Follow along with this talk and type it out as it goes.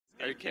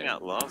came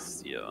out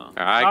last year.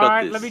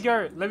 Alright, let me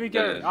go. Let me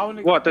go. Yeah. I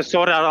wanna... What, to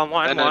sort out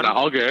online No, one?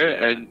 I'll go,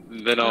 and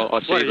then I'll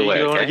show What, you the way,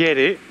 you wanna okay? get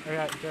it?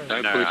 Alright, go.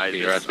 Don't No, push I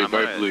me, or else just, we I'm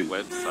on both a lose.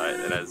 website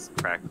that has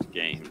cracked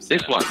games.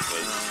 This and one. it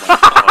was one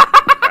of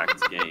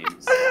cracked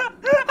games.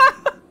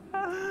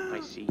 I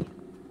see.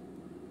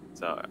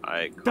 So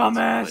I Dumbass.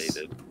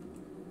 contemplated.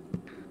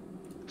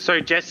 So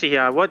Jesse,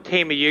 what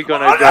team are you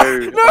gonna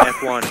go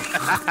F1?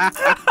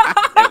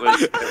 It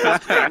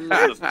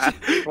was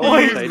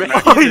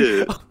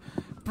Oi,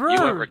 bro.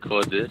 You won't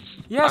record this.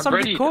 Yes, I'm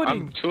ready.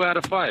 recording. I'm 2 out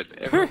of 5.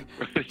 Everyone,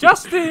 ready.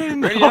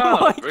 Justin! Ready Oh up,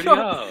 my ready god!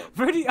 up.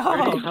 Ready up!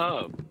 Ready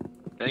up.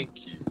 Thank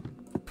you.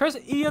 Press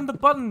E on the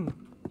button.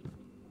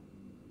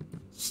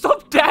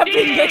 Stop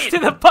dabbing next to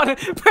the button.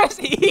 Press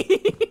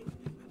E.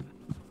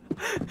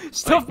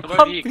 Stop Wait, come over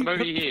pumping. here, come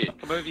over here,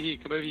 come over here,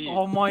 come over here.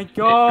 Oh my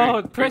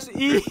god! Boot Press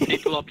E.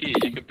 people up here,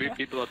 you can boot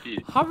people up here.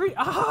 Hurry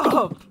up!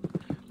 Alright,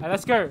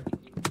 let's go.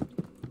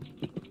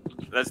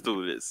 Let's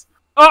do this.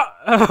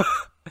 Oh!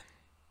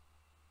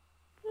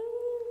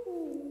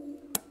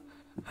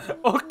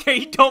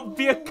 Okay, don't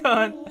be a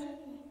cunt.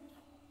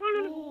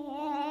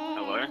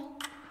 Hello?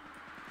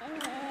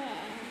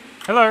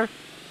 Hello.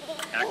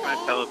 How can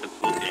I tell if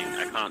it's looking?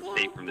 I can't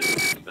see from this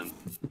distance.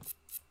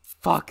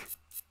 Fuck.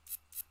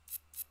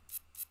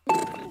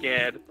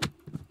 Scared.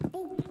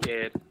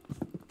 Scared.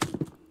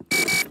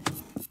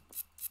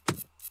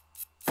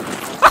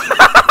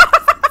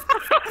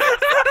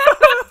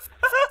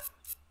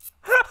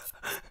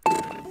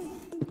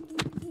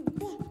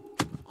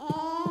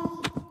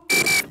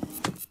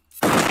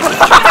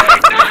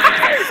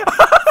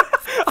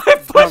 I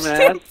pushed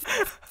him.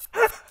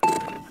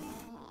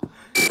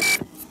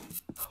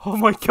 Oh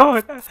my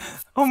god.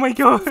 Oh my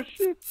god.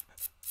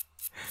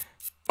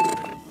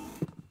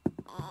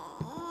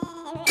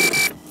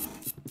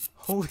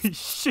 Holy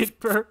shit,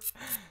 bro.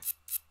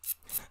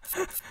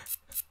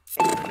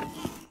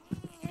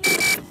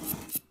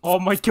 Oh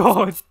my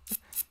god.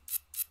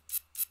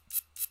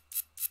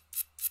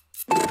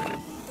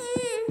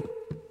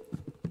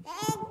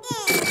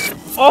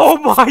 Oh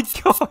my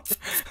god.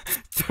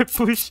 Don't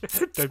push.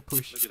 Don't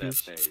push. Look at that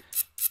face.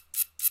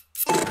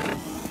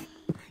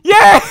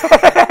 Yeah!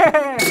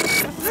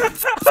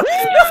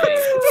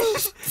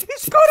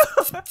 He's got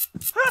a...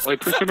 Wait,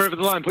 push him over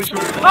the line, push him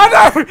over the line.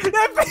 Oh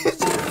no!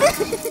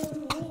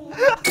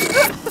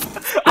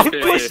 I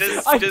pushed,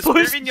 I Just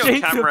pushed moving your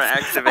Jacob. camera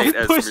activate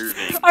as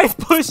moving. I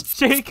pushed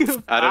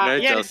Jacob. I don't know,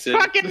 Yeah, Justin.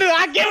 fucking do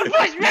I get to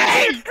push me!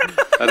 I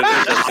don't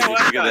know, Justin. You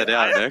figure that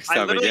out next I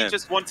time literally again.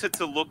 just wanted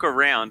to look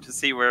around to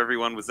see where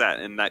everyone was at,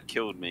 and that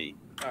killed me.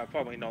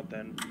 Probably not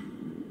then.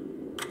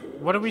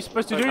 What are we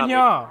supposed to I do can't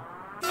now?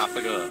 I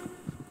forgot.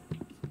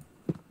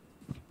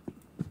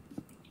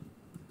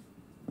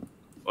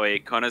 Oi,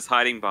 Connor's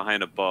hiding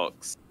behind a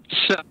box.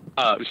 Shut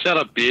up,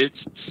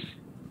 bitch.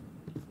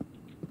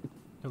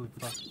 Holy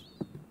fuck.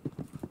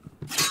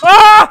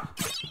 Ah!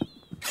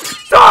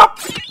 Stop!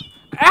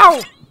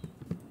 Ow!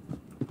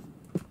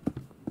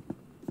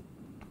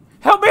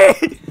 Help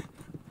me!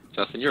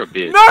 Justin, you're a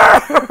bitch.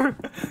 No!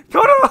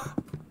 Connor!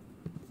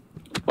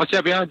 Watch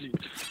out behind you.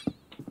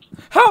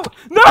 Help!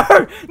 No!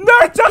 No,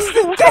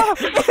 Justin!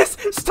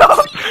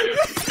 Stop!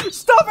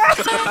 Stop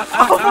it!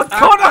 Oh,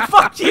 Connor,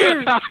 fuck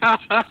you!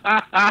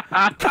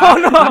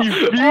 Connor!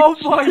 Oh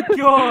my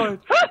god!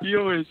 You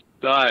always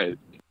died.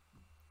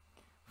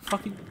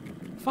 Fucking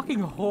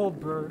whore,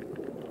 bro.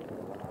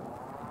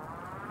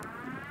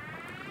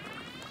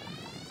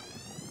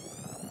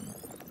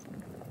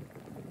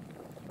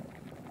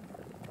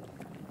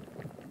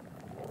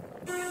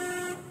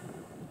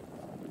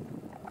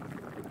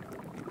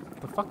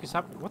 The fuck is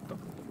happening? What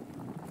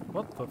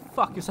the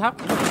fuck is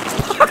happening?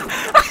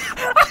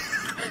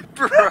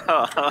 Bruh!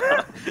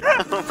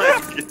 Oh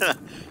my god.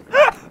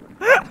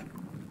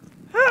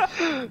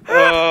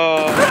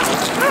 Oh.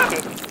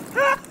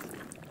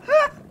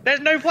 There's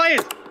no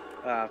players!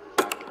 Ah,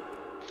 fuck.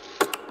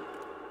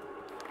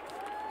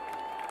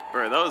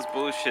 Bro, that was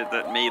bullshit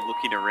that me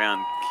looking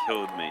around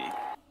killed me.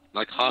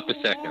 Like half a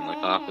second, like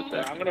half a I'm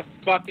second. gonna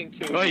fucking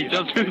kill Oh, you. he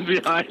jumps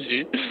behind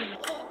you.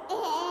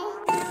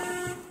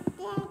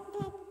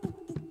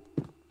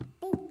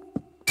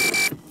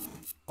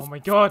 Oh my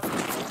god.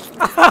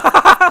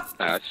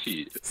 Ah,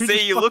 shit. Who See,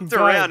 just you fucking looked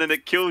around died? and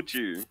it killed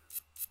you.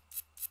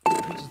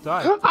 He just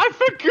died. I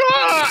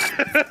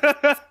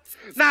forgot!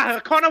 Nah,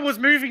 Connor was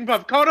moving,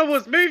 bruv. Connor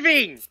was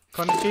moving!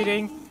 Connor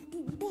cheating.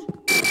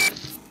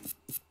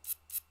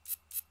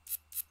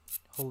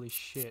 Holy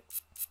shit.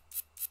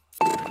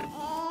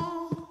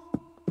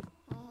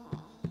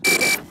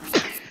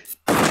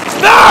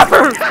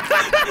 No!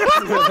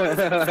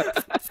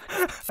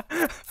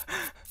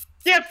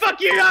 Yeah, fuck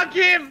you,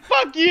 Hakim!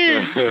 Fuck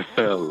you!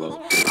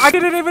 Hello. I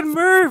didn't even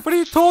move! What are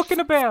you talking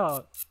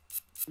about?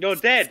 You're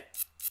dead.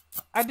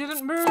 I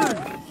didn't move!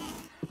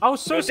 I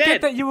was so You're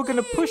scared dead. that you were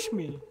gonna push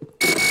me.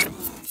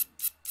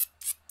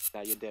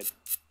 Nah, you're dead.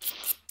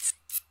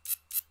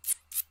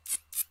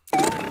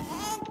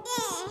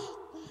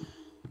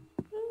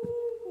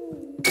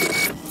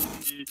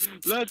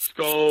 Let's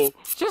go.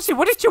 Jesse,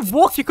 why did you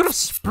walk? You could have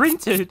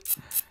sprinted.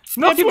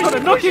 Knock him, Connor,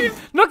 knock him!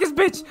 Knock his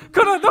bitch!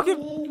 Connor, knock him!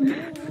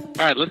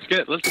 Alright, let's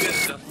get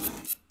Justin.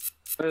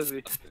 Where is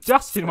he?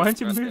 Justin, why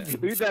aren't you Right there. moving?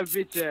 Who's that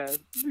bitch ass?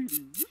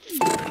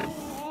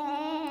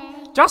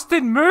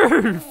 Justin,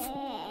 move!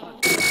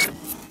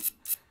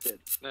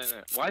 No.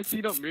 Why is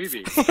he not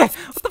moving? What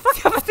the fuck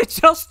happened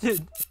to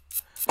Justin?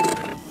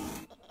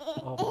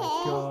 Oh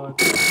my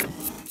god.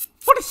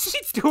 What is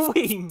he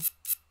doing?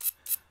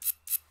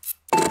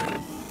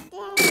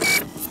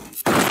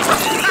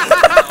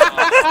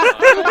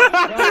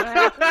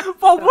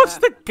 What was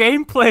the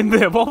game plan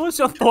there? What was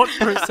your thought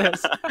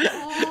process?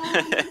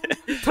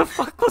 The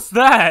fuck was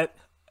that?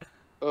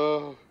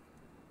 Oh.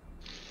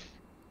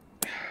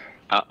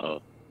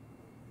 Uh-oh.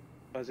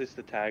 Oh, is this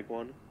the tag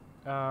one?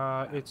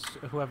 It's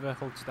whoever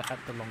holds the hat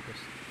the longest.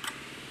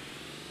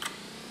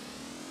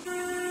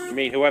 I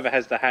mean, whoever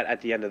has the hat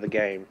at the end of the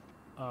game.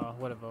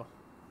 Whatever.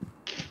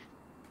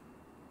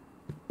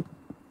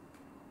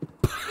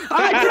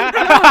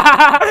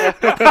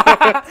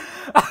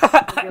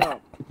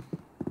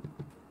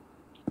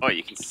 Oh,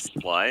 you can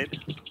slide?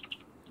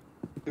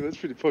 That's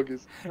pretty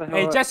poggers.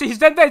 Hey, Jesse, he's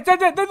dead there!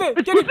 Get him! Get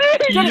him!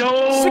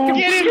 Yo!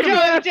 Get him,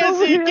 John,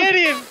 Jesse! Get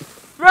him!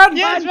 Run!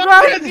 Yes, run!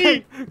 run,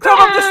 Jesse! Come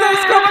up the stairs!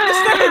 Come up the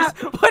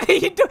stairs! What are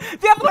you doing?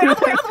 The other way!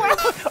 Other way! Other way!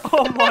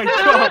 Oh my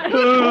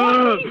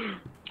god!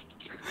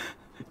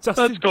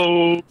 Justin, Let's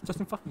go!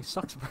 Justin fucking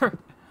sucks, bro.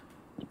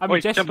 I mean,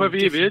 Wait, Jesse, jump over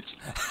here, Jesse. bitch.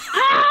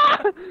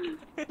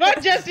 Run,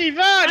 Jesse,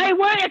 run! Hey,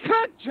 wait, I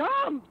can't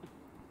jump!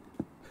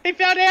 He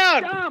fell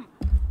down! Jump!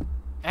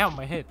 Ow,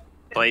 my head.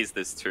 Plays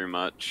this too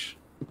much.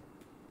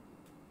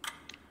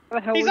 What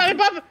the hell He's is like he?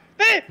 above.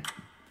 There!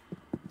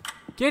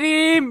 Get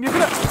him! You're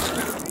gonna.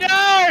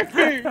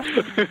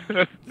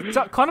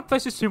 No! Connor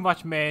plays this too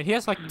much, man. He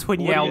has like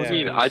 20 What do hours. you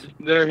mean? of I this. just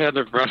never had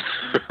a run.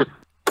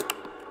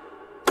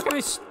 Look at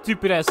his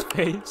stupid ass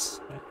face.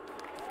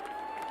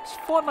 It's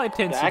Fortnite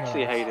 10. I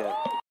actually hate it.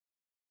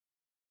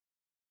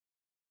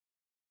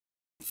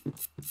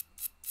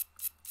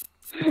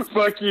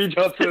 Fuck you,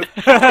 Justin.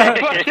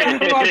 Fuck you,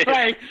 my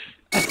face.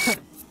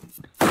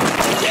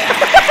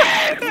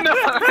 No.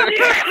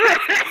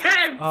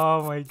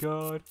 Oh my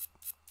god.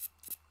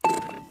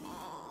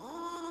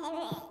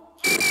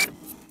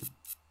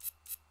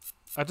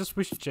 I just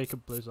wish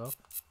Jacob blows up.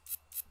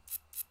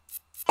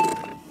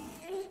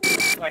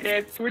 My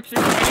head's twitching.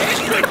 My head's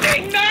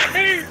twitching.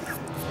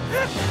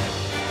 No!